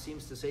Eicha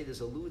seems to say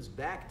this alludes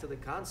back to the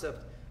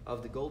concept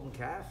of the golden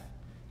calf.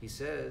 He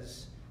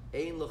says,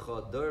 Ein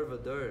lecha dor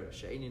v'dor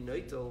she'eini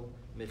noitel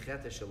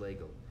mechete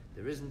shelegel.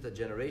 There isn't a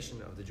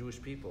generation of the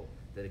Jewish people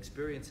that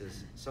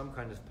experiences some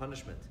kind of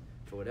punishment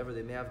for whatever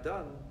they may have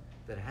done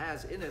that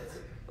has in it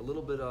a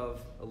little bit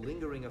of a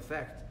lingering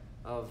effect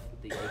of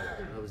the Egel.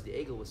 In other words, the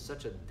Egel was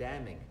such a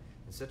damning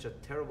and such a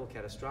terrible,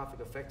 catastrophic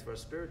effect for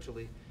us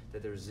spiritually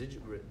that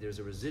there's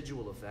a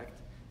residual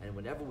effect, and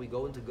whenever we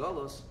go into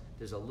Golos,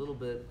 there's a little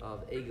bit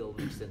of Egel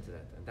mixed into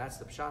that. And that's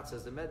the Pshat,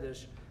 says the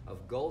Midrash,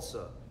 of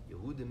Golsa,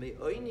 Yehuda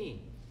Me'oini.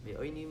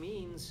 Me'oini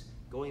means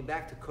going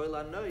back to Kol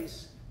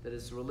Anois, that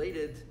is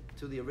related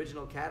to the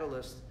original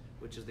catalyst,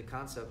 which is the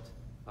concept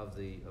of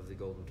the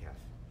golden calf.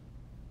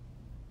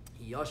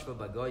 Yashva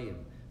Bagoyim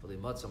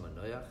v'limatzam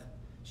anoyach.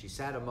 She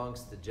sat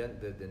amongst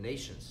the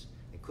nations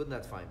and could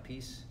not find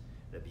peace.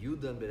 Rabbi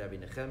Yudan ben Rabbi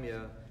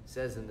Nechemia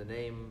says in the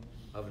name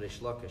of Reish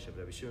Lakish, of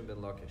Rabbi Shimon ben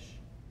Lakish,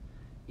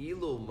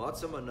 Ilu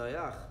matzam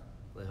anoyach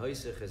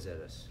lehoisech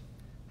ezeres.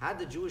 Had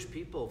the Jewish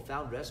people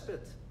found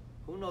respite,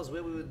 who knows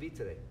where we would be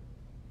today?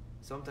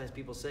 Sometimes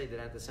people say that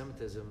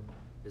anti-Semitism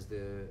is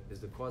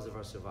the cause of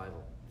our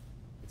survival.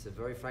 It's a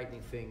very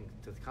frightening thing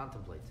to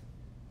contemplate.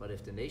 But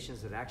if the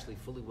nations had actually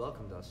fully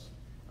welcomed us,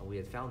 and we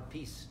had found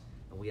peace,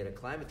 and we had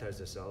acclimatized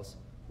ourselves,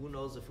 who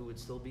knows if we would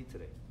still be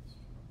today?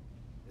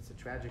 It's a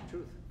tragic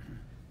truth.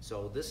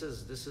 So this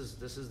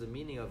is the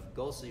meaning of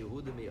Golsa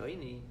Yehuda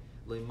Me'oini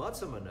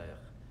Le'matzah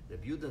Manayach.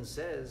 Rabbi Yudan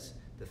says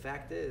the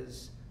fact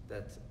is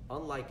that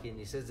unlike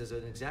he says there's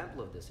an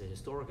example of this, a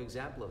historic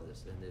example of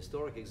this, and the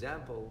historic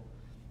example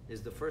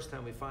is the first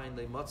time we find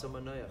Le'matzah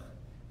Manayach,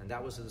 and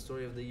that was the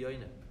story of the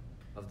Yoina,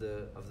 of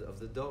the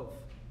dove,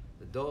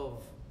 the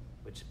dove,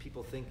 which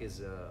people think is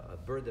a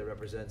bird that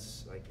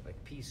represents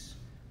like peace,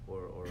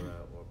 or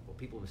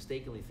people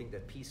mistakenly think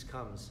that peace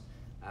comes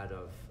out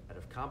of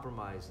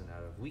compromise and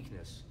out of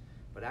weakness.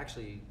 But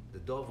actually, the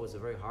dove was a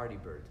very hardy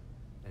bird,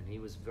 and he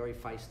was very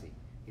feisty.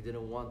 He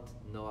didn't want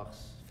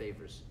Noach's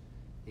favors.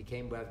 He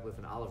came back with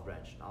an olive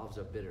branch. And olives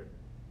are bitter.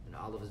 An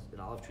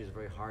olive tree is a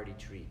very hardy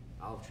tree.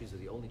 Olive trees are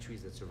the only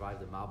trees that survive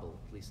the Mabul,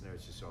 at least in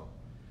Eretz Yisrael.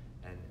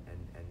 And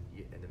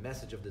the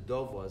message of the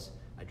dove was,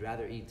 I'd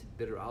rather eat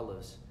bitter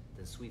olives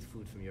than sweet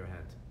food from your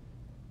hand.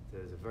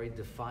 There's a very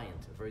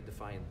defiant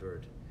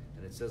bird.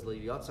 And it says, the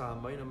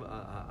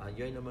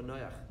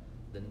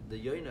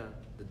yoina,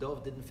 the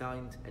dove didn't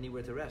find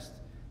anywhere to rest.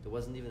 There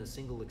wasn't even a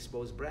single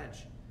exposed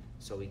branch.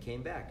 So he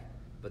came back.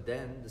 But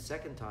then, the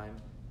second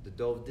time, the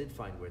dove did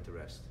find where to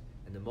rest.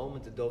 And the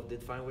moment the dove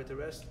did find where to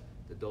rest,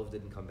 the dove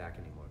didn't come back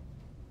anymore.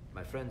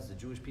 My friends, the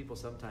Jewish people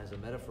sometimes are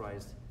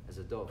metaphorized as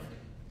a dove.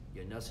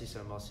 Yonasi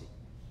Sarmasi.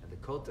 And the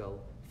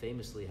Kotel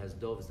famously has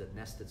doves that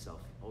nest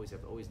itself,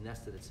 always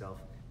nested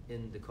itself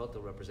in the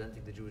Kotel,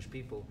 representing the Jewish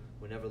people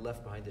who never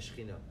left behind the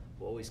Shekhinah,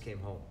 who always came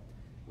home.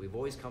 We've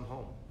always come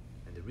home.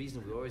 And the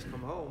reason we always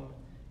come home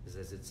is,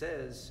 as it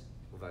says,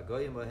 like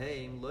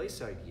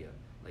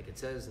it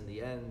says in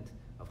the end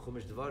of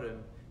Chumash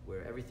Devarim,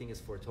 where everything is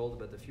foretold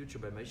about the future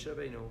by Moshe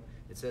Rabbeinu,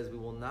 it says we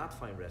will not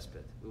find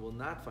respite, we will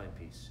not find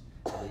peace.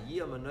 And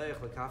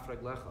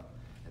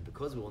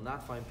because we will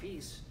not find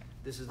peace,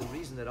 this is the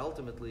reason that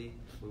ultimately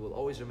we will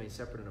always remain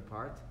separate and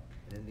apart,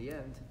 and in the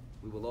end,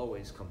 we will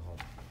always come home.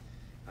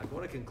 I'm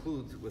going to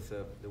conclude with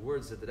the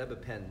words that the Rebbe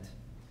penned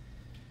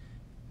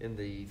in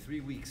the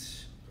 3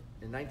 weeks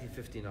in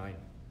 1959,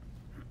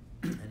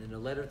 and in a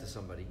letter to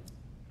somebody,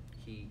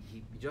 he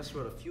just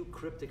wrote a few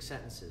cryptic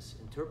sentences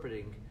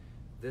interpreting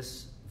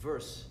this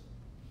verse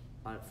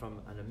on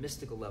a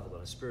mystical level,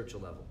 on a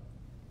spiritual level.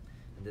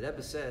 And the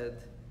Rebbe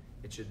said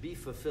it should be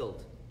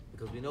fulfilled,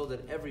 because we know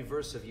that every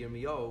verse of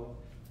Yirmiyahu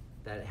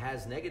that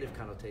has negative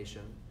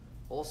connotation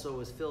also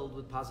is filled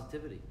with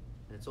positivity,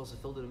 and it's also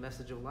filled with a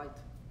message of light.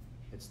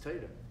 It's Torah,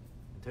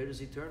 and Torah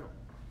is eternal,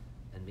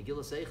 and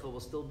Megillas Eicha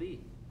will still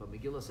be. But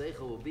Megillas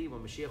Eicha will be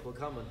when Mashiach will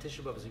come, when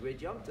Tisha B'av is a great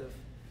Yom Tov.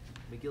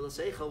 Megillas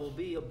Eicha will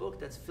be a book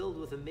that's filled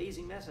with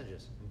amazing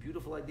messages and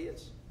beautiful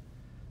ideas.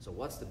 So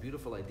what's the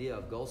beautiful idea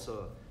of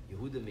Golsa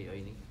Yehuda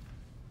Me'oini?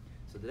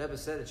 So the Rebbe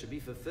said it should be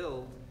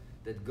fulfilled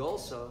that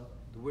Golsa,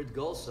 the word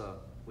Golsa,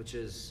 which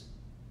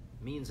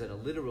means in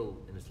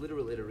its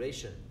literal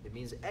iteration, it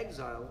means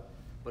exile,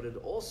 but it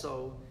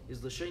also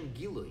is L'shen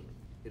Gilui.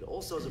 It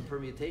also is a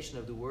permutation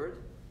of the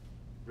word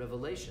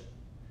revelation.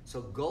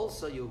 So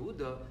Golsa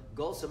Yehuda,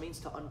 Golsa means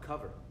to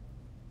uncover.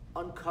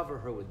 Uncover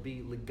her would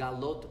be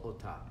Legalot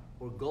Ota,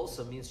 or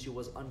Golsa means she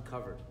was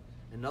uncovered.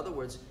 In other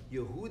words,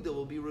 Yehuda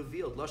will be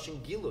revealed.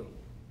 Lashon Gilui.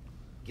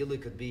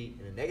 Gilui could be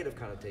in a negative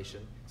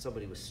connotation.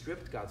 Somebody was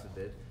stripped, God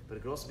forbid, but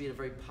it could also be in a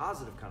very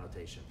positive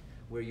connotation,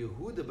 where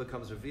Yehuda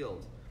becomes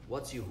revealed.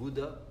 What's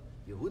Yehuda?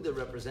 Yehuda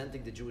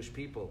representing the Jewish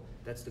people.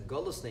 That's the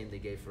Golus name they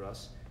gave for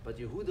us. But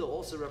Yehuda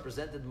also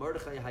represented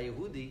Mordechai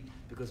HaYehudi,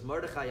 because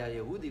Mordechai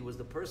HaYehudi was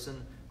the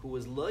person who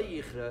was lo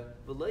yichra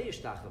v'lo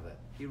yishtachave.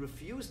 He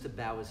refused to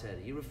bow his head.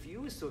 He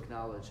refused to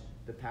acknowledge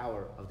the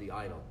power of the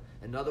idol.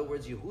 In other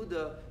words,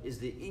 Yehuda is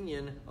the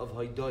inyan of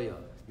Hodoya.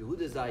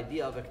 Yehuda is the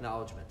idea of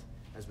acknowledgement.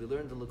 As we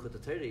learned in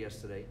Likutei Torah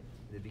yesterday,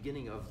 in the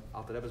beginning of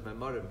Alter Rebbe's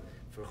Maimarim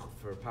for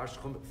Chumash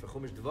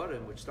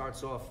Dvarim, which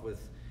starts off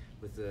with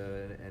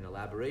an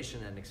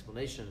elaboration and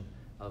explanation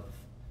of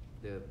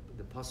the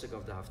pasuk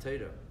of the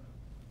Haftarah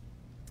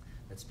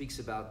that speaks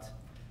about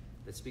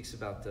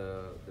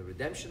the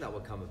redemption that will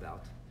come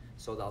about.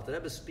 So the Alter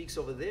Rebbe speaks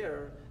over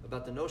there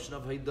about the notion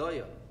of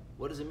Hodoya.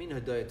 What does it mean,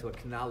 Hodoya? To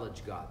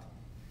acknowledge God.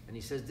 And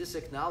he says this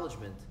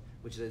acknowledgement,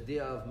 which is the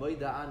idea of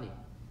Moida Ani.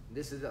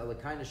 This is the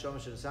Alakaina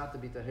Shomash Sata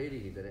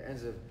Bitahiri, that it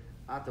ends of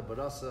Ata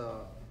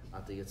Barasa,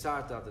 Ata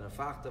Yitzarta, Ata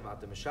Nafachta,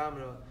 Ata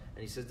Meshamra.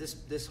 And he says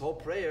this whole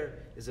prayer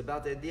is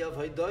about the idea of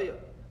Hodoya,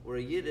 where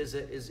a Yid is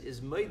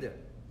Moida.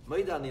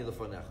 Moida Ani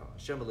Lefonecha,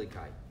 Hashem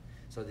Elikai.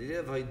 So the idea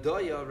of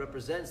Hodoya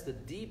represents the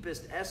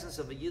deepest essence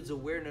of a Yid's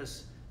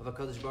awareness of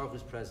HaKadosh Baruch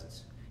Hu's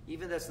presence.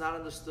 Even that's not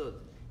understood,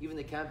 even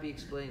that can't be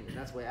explained. And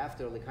that's why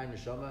after Lekai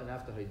Neshama and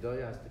after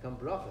Hodoya has to come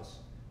Brachas.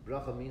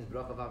 Bracha means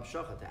bracha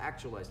v'amshacha, to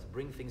actualize, to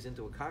bring things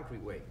into a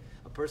concrete way.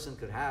 A person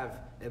could have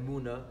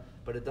emunah,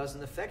 but it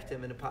doesn't affect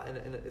him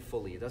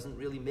fully. It doesn't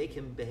really make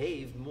him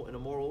behave in a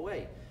moral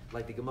way.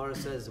 Like the Gemara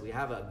says, we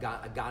have a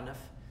ganef,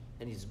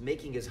 and he's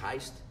making his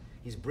heist.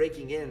 He's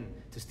breaking in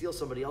to steal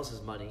somebody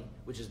else's money,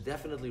 which is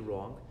definitely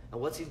wrong.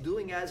 And what's he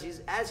doing as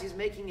he's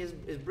making his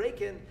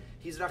break-in?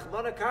 He's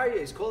Rachmana Karya.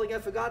 He's calling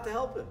out for God to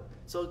help him.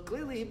 So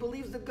clearly he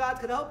believes that God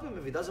could help him.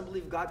 If he doesn't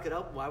believe God could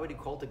help him, why would he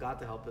call to God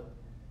to help him?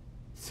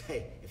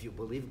 Say, if you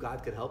believe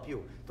God could help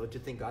you, don't you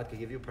think God could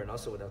give you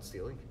parnasa without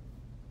stealing?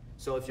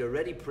 So if you're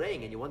already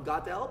praying and you want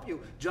God to help you,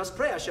 just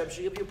pray, Hashem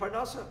should give you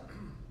parnasa.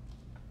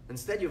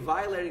 Instead, you're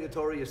violating the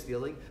Torah, you're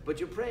stealing, but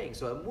you're praying.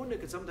 So emunah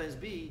could sometimes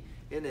be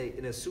in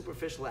a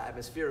superficial,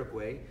 atmospheric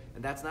way,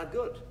 and that's not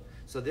good.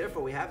 So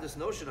therefore, we have this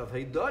notion of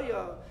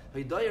Hodoya.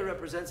 Hodoya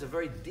represents a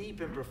very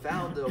deep and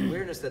profound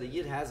awareness that a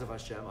Yid has of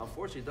Hashem.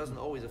 Unfortunately, it doesn't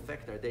always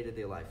affect our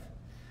day-to-day life.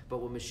 But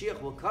when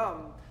Mashiach will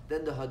come,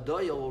 then the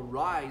Hodoya will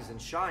rise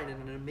and shine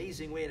in an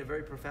amazing way, in a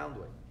very profound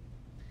way.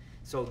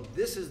 So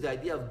this is the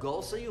idea of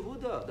Golsa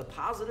Yehuda. The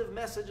positive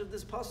message of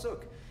this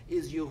pasuk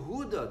is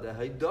Yehuda, the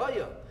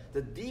Hodoya,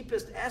 the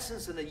deepest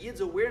essence in a Yid's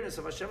awareness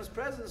of Hashem's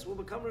presence will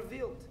become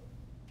revealed.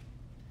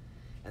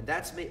 And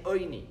that's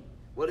Me'oini.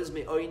 What does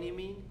Me'oini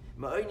mean?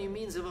 Me'oini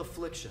means of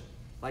affliction,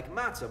 like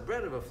matzah,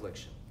 bread of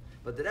affliction.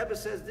 But the Rebbe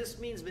says this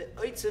means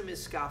Me'oitzim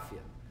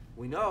iskafia.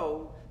 We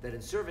know that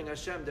in serving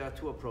Hashem there are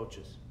two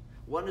approaches.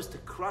 One is to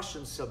crush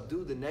and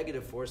subdue the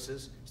negative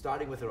forces,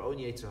 starting with our own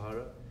Yetzer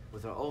Hara,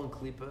 with our own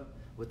klipa,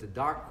 with the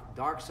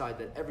dark side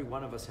that every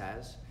one of us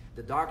has,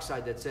 the dark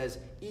side that says,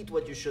 eat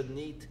what you shouldn't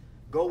eat,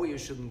 go where you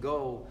shouldn't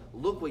go,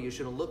 look what you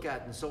shouldn't look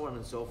at, and so on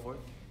and so forth.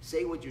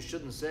 Say what you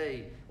shouldn't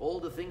say, all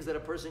the things that a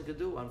person could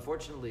do.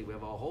 Unfortunately, we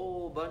have a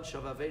whole bunch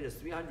of Avedas,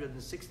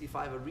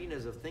 365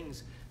 arenas of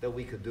things that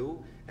we could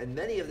do, and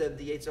many of them,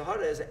 the Yetzer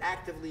Hara is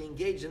actively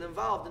engaged and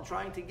involved in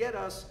trying to get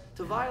us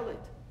to violate.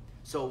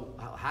 So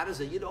how does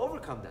a Yid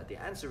overcome that?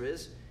 The answer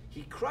is,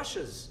 he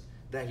crushes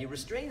that, he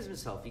restrains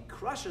himself, he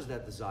crushes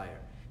that desire.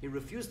 He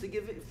refuses to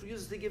give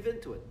in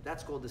to it.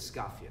 That's called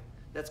iskafia.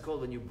 That's called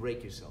when you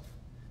break yourself.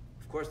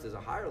 Of course, there's a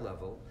higher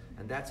level,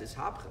 and that's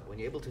ishapcha, when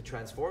you're able to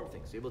transform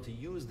things, you're able to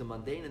use the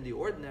mundane and the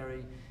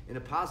ordinary in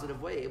a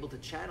positive way, able to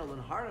channel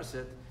and harness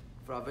it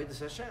for Avodas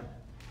Hashem.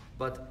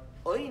 But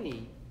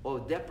oini,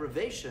 or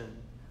deprivation,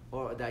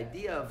 or the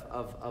idea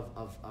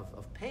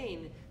of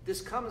pain,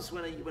 this comes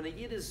when a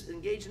Yid is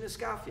engaged in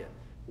iskafia.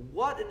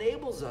 What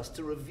enables us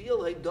to reveal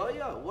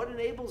Hodoya? What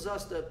enables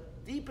us the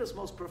deepest,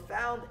 most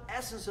profound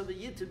essence of a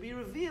Yid to be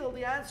revealed?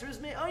 The answer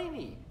is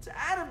Me'oini. It's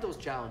out of those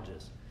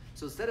challenges.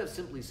 So instead of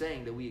simply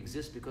saying that we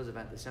exist because of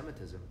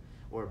anti-Semitism,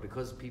 or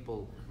because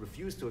people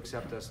refuse to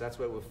accept us, that's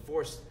why we're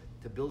forced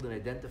to build and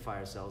identify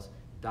ourselves,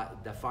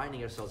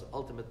 defining ourselves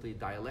ultimately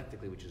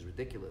dialectically, which is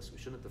ridiculous. We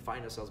shouldn't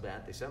define ourselves by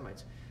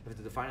anti-Semites. We have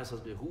to define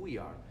ourselves by who we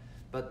are.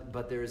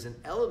 But there is an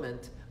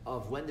element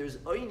of when there's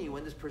oini,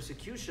 when there's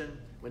persecution,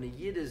 when a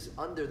Yid is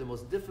under the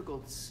most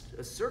difficult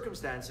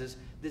circumstances,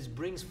 this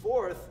brings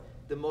forth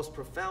the most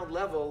profound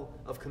level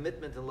of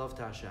commitment and love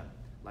to Hashem.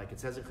 Like it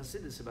says in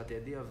Chassidus about the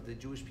idea of the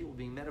Jewish people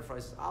being metaphorized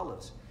as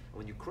olives. And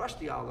when you crush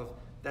the olive,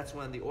 that's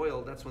when the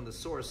oil, that's when the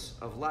source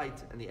of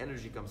light and the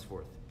energy comes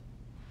forth.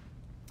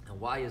 And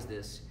why is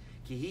this?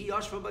 Ki hi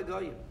yashva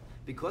b'goyim,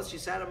 because she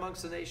sat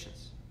amongst the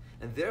nations.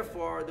 And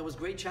therefore, there was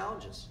great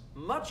challenges.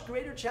 Much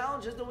greater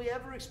challenges than we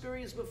ever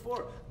experienced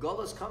before.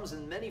 Golus comes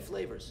in many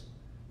flavors.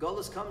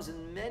 Golus comes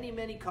in many,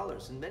 many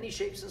colors, in many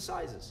shapes and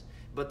sizes.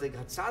 But the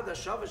Hatzad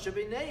HaShava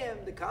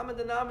Shebeneim, the common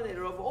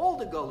denominator of all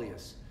the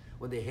Goliaths,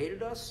 when they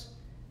hated us,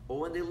 or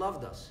when they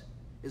loved us,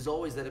 is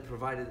always that it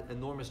provided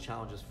enormous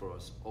challenges for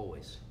us,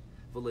 always.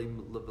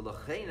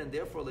 And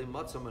therefore,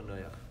 Leimatza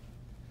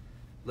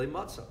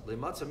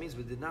means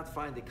we did not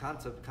find the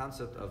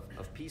concept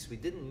of peace. We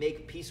didn't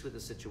make peace with the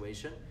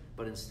situation,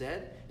 but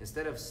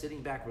instead of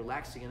sitting back,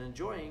 relaxing, and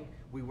enjoying,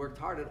 we worked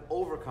hard at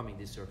overcoming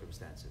these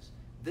circumstances.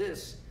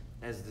 This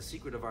as the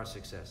secret of our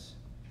success.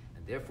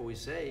 And therefore we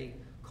say,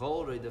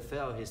 Kol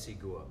Reidafel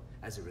Hisigua.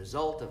 As a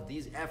result of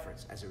these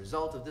efforts, as a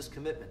result of this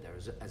commitment,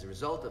 as a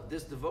result of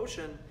this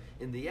devotion,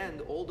 in the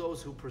end, all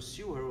those who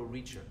pursue her will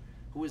reach her.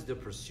 Who is the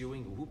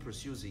pursuing? Who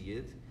pursues a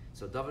Yid?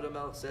 So David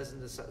HaMelech says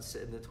in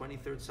the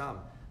 23rd Psalm,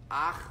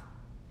 Ach,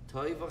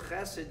 toiva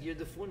chesed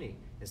yirdefuni.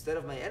 Instead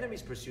of my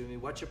enemies pursuing me,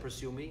 what should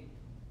pursue me?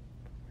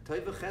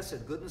 Toiva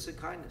chesed, goodness and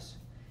kindness.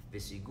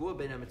 V'sigua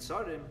ben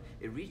hamitzarim,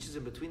 it reaches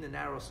in between the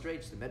narrow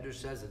straits. The Midrash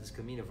says that this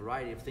can mean a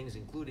variety of things,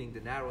 including the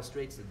narrow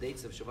straits, the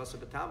dates of Shavasa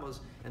B'Tammuz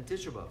and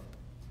Tisha B'av.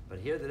 But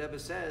here the Rebbe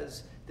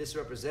says this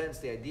represents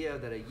the idea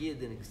that a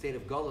Yid in a state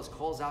of Golus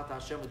calls out to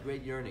Hashem with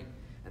great yearning.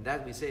 And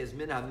that we say is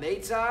min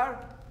ha-meitzar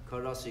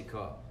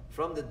karasika.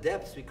 From the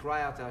depths we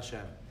cry out to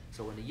Hashem.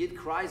 So when a Yid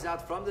cries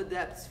out from the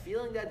depths,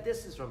 feeling that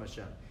distance from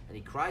Hashem, and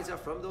he cries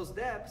out from those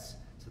depths,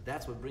 so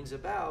that's what brings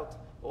about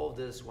all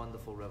this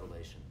wonderful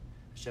revelation.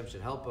 Hashem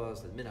should help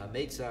us that min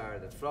ha-meitzar,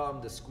 that from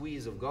the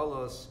squeeze of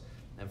Golus,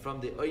 and from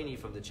the oini,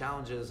 from the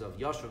challenges of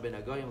Yoshua ben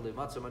Hagoyim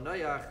le'matzah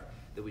manoyach,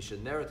 that we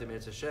should merit the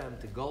Eretz Hashem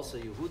to Golsa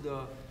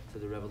Yehuda, to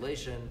the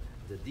revelation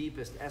of the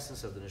deepest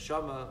essence of the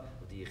neshama,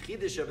 of the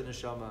Yechidish of the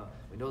neshama.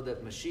 We know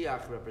that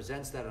Mashiach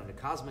represents that on a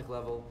cosmic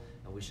level,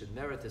 and we should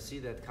merit to see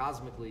that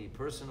cosmically,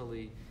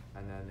 personally,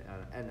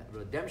 and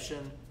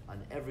redemption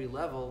on every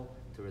level,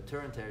 to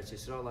return to Eretz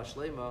Yisrael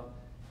Hashlema,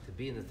 to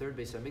be in the third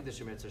base of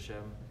Mikdash Eretz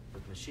Hashem,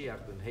 with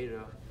Mashiach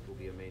b'mheira will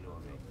be Ameinu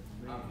Amen.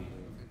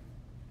 Amen.